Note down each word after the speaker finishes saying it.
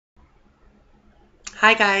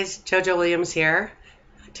Hi guys, JoJo Williams here.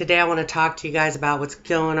 Today I want to talk to you guys about what's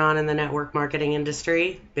going on in the network marketing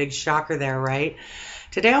industry. Big shocker there, right?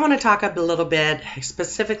 Today I want to talk a little bit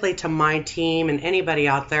specifically to my team and anybody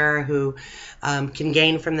out there who can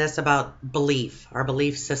gain from this about belief, our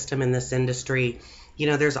belief system in this industry. You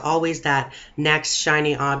know, there's always that next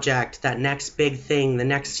shiny object, that next big thing, the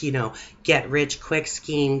next, get rich quick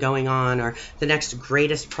scheme going on, or the next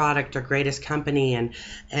greatest product or greatest company.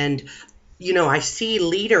 And I see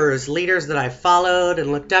leaders that I've followed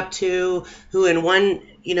and looked up to who in one,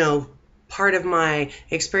 part of my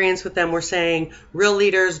experience with them were saying real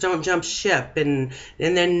leaders don't jump ship, and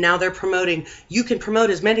then now they're promoting, you can promote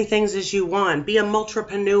as many things as you want, be a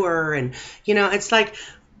multipreneur, and it's like,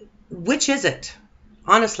 which is it?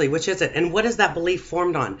 Honestly, which is it? And what is that belief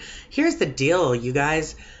formed on? Here's the deal, you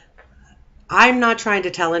guys. I'm not trying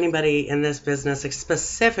to tell anybody in this business,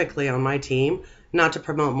 specifically on my team, not to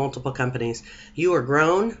promote multiple companies. You are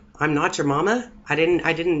grown. I'm not your mama. We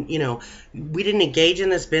didn't engage in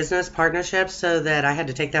this business partnership so that I had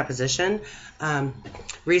to take that position.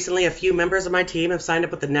 Recently, a few members of my team have signed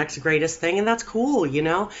up with the next greatest thing, and that's cool,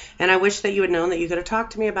 and I wish that you had known that you could have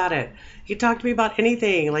talked to me about it. You talk to me about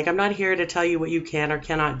anything. Like, I'm not here to tell you what you can or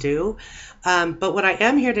cannot do. But what I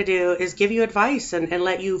am here to do is give you advice and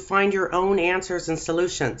let you find your own answers and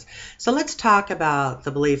solutions. So let's talk about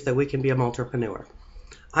the belief that we can be a multipreneur.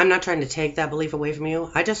 I'm not trying to take that belief away from you.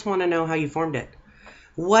 I just want to know how you formed it.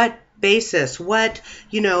 What basis, what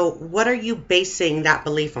are you basing that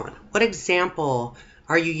belief on? What example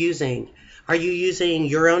are you using? Are you using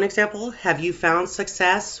your own example? Have you found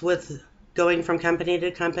success with going from company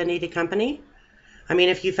to company to company? I mean,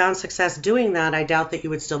 if you found success doing that, I doubt that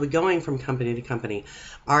you would still be going from company to company.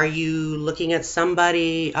 Are you looking at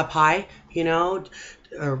somebody up high,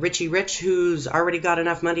 Richie Rich, who's already got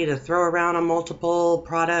enough money to throw around on multiple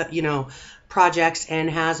projects and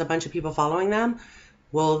has a bunch of people following them?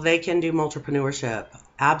 Well, they can do multipreneurship.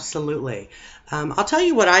 Absolutely. I'll tell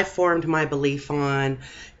you what I formed my belief on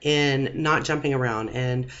in not jumping around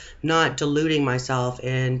and not diluting myself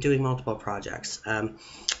in doing multiple projects.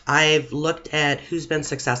 I've looked at who's been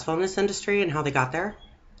successful in this industry and how they got there.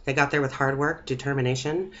 They got there with hard work,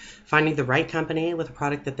 determination, finding the right company with a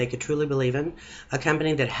product that they could truly believe in, a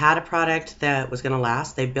company that had a product that was going to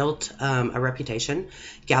last. They built a reputation,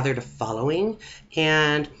 gathered a following,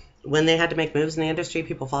 and when they had to make moves in the industry,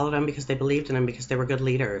 people followed them because they believed in them, because they were good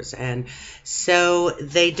leaders. And so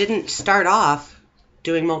they didn't start off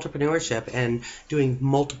doing multipreneurship and doing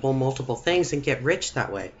multiple things and get rich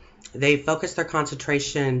that way. They focused their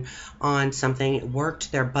concentration on something,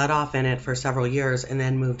 worked their butt off in it for several years, and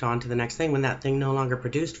then moved on to the next thing when that thing no longer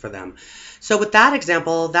produced for them. So with that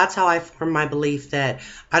example, that's how I formed my belief that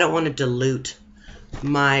I don't want to dilute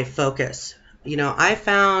my focus. I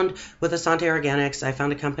found with Asante Organics, I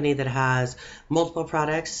found a company that has multiple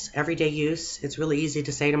products, everyday use. It's really easy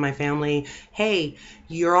to say to my family, hey,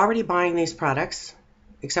 you're already buying these products,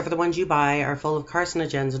 except for the ones you buy are full of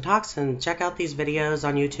carcinogens and toxins. Check out these videos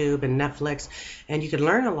on YouTube and Netflix, and you can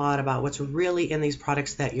learn a lot about what's really in these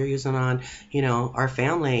products that you're using on, our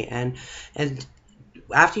family. And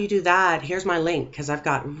after you do that, here's my link, because I've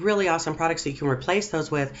got really awesome products that you can replace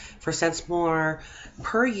those with for cents more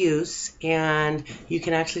per use, and you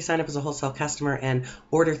can actually sign up as a wholesale customer and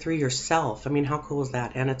order through yourself. I mean, how cool is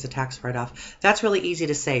that? And it's a tax write-off. That's really easy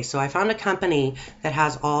to say. So I found a company that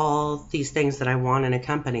has all these things that I want in a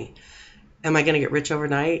company. Am I going to get rich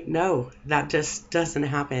overnight? No, that just doesn't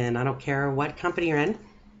happen. I don't care what company you're in.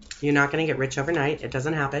 You're not going to get rich overnight. It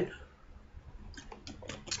doesn't happen.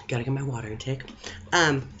 Gotta get my water intake.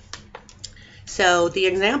 So the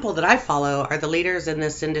example that I follow are the leaders in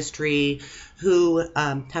this industry who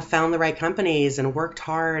have found the right companies and worked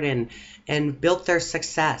hard and built their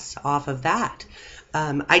success off of that.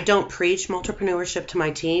 I don't preach multipreneurship to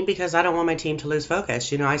my team because I don't want my team to lose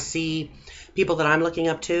focus. I see people that I'm looking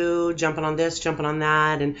up to jumping on this, jumping on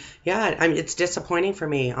that, and it's disappointing for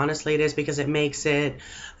me. Honestly, it is, because it makes it,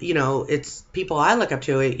 it's people I look up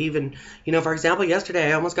to. Even, for example, yesterday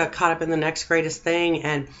I almost got caught up in the next greatest thing,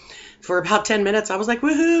 and for about 10 minutes I was like,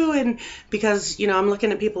 woohoo, and because, I'm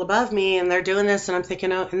looking at people above me and they're doing this, and I'm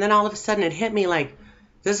thinking, oh, and then all of a sudden it hit me like,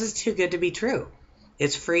 this is too good to be true.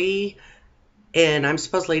 It's free, and I'm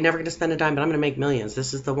supposedly never going to spend a dime, but I'm going to make millions.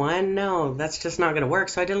 This is the one? No, that's just not going to work.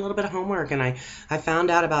 So I did a little bit of homework, and I found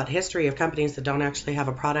out about history of companies that don't actually have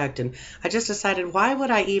a product, and I just decided, why would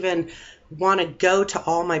I even want to go to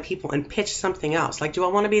all my people and pitch something else? Like, do I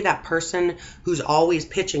want to be that person who's always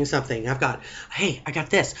pitching something? Hey, I got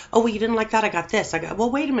this. Oh, well, you didn't like that? I got this.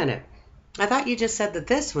 Well, wait a minute. I thought you just said that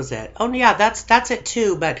this was it. Oh, yeah, that's it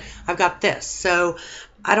too, but I've got this. So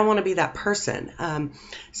I don't want to be that person.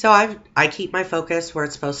 So I keep my focus where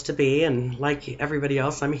it's supposed to be, and like everybody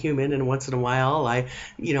else, I'm human, and once in a while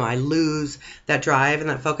I lose that drive and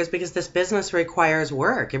that focus because this business requires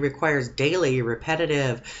work. It requires daily,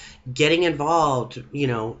 repetitive, getting involved,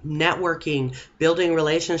 networking, building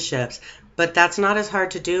relationships. But that's not as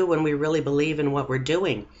hard to do when we really believe in what we're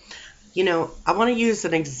doing. I want to use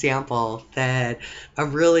an example that a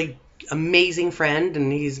really amazing friend,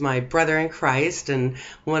 and he's my brother in Christ and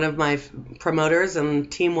one of my promoters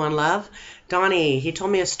and Team One Love, Donnie. He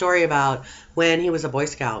told me a story about when he was a Boy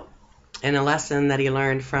Scout and a lesson that he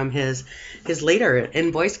learned from his leader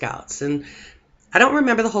in Boy Scouts. And I don't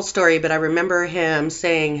remember the whole story, but I remember him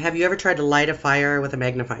saying, "Have you ever tried to light a fire with a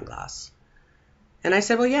magnifying glass?" And I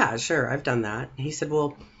said, "Well, yeah, sure, I've done that." And he said,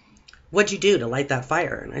 "Well, what'd you do to light that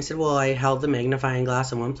fire?" And I said, "Well, I held the magnifying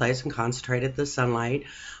glass in one place and concentrated the sunlight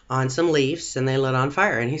on some leaves, and they lit on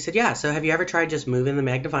fire." And he said, "Yeah, so have you ever tried just moving the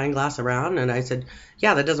magnifying glass around?" And I said,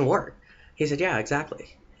 "Yeah, that doesn't work." He said, "Yeah,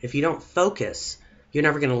 exactly. If you don't focus, you're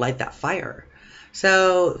never going to light that fire."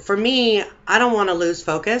 So for me, I don't want to lose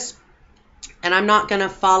focus. And I'm not going to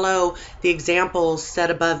follow the examples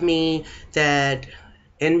set above me that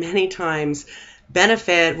in many times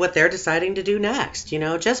benefit what they're deciding to do next.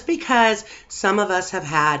 Just because some of us have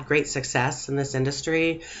had great success in this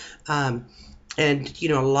industry, and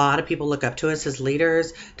a lot of people look up to us as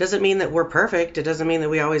leaders, doesn't mean that we're perfect. It doesn't mean that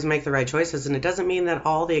we always make the right choices, and it doesn't mean that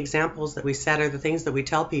all the examples that we set or the things that we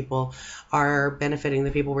tell people are benefiting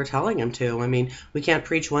the people we're telling them to. I mean, we can't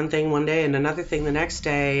preach one thing one day and another thing the next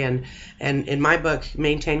day, and in my book,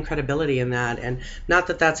 maintain credibility in that. And not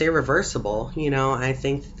that that's irreversible. I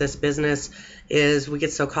think this business is, we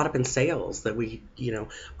get so caught up in sales that we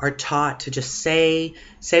are taught to just say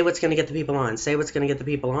what's going to get the people on, say what's going to get the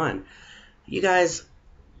people on. You guys,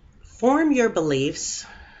 form your beliefs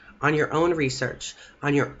on your own research,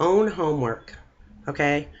 on your own homework,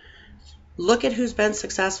 okay? Look at who's been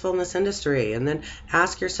successful in this industry, and then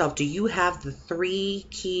ask yourself, do you have the 3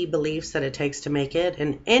 key beliefs that it takes to make it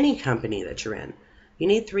in any company that you're in? You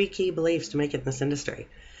need 3 key beliefs to make it in this industry.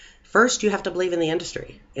 First, you have to believe in the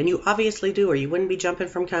industry, and you obviously do, or you wouldn't be jumping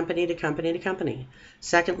from company to company to company.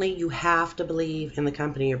 Secondly, you have to believe in the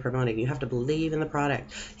company you're promoting. You have to believe in the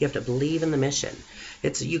product. You have to believe in the mission.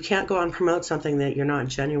 You can't go out and promote something that you're not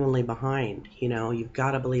genuinely behind. You've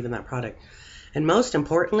got to believe in that product. And most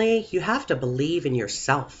importantly, you have to believe in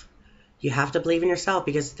yourself. You have to believe in yourself,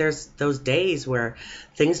 because there's those days where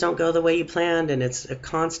things don't go the way you planned, and it's a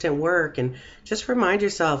constant work. And just remind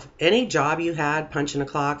yourself, any job you had punching a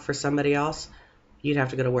clock for somebody else, you'd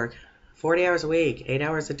have to go to work 40 hours a week, 8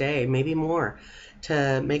 hours a day, maybe more,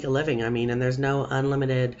 to make a living. And there's no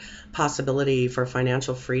unlimited possibility for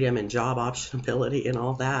financial freedom and job optionability and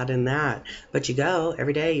all that and that. But you go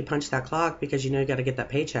every day, you punch that clock because you got to get that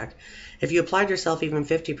paycheck. If you applied yourself even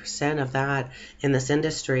 50% of that in this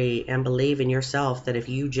industry and believe in yourself that if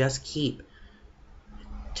you just keep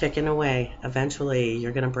ticking away, eventually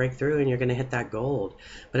you're going to break through and you're going to hit that gold.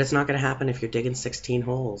 But it's not going to happen if you're digging 16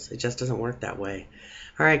 holes. It just doesn't work that way.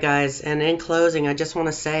 All right, guys. And in closing, I just want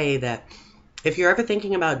to say that if you're ever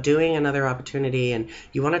thinking about doing another opportunity and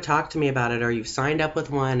you want to talk to me about it, or you've signed up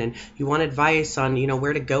with one and you want advice on,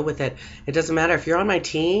 where to go with it, it doesn't matter. If you're on my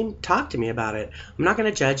team, talk to me about it. I'm not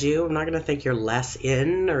going to judge you. I'm not going to think you're less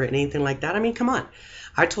in or anything like that. Come on.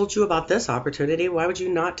 I told you about this opportunity. Why would you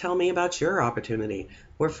not tell me about your opportunity?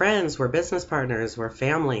 We're friends. We're business partners. We're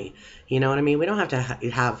family. You know what I mean? We don't have to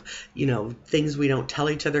have, things we don't tell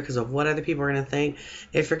each other because of what other people are going to think.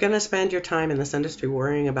 If you're going to spend your time in this industry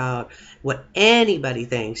worrying about what anybody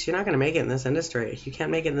thinks, you're not going to make it in this industry. You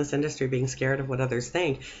can't make it in this industry being scared of what others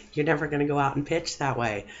think. You're never going to go out and pitch that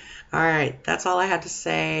way. All right, that's all I had to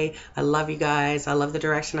say. I love you guys. I love the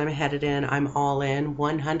direction I'm headed in. I'm all in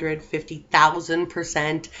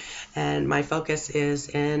 150,000%. And my focus is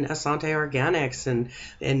in Asante Organics and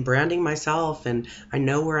in branding myself. And I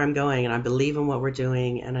know where I'm going, and I believe in what we're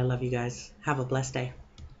doing. And I love you guys. Have a blessed day.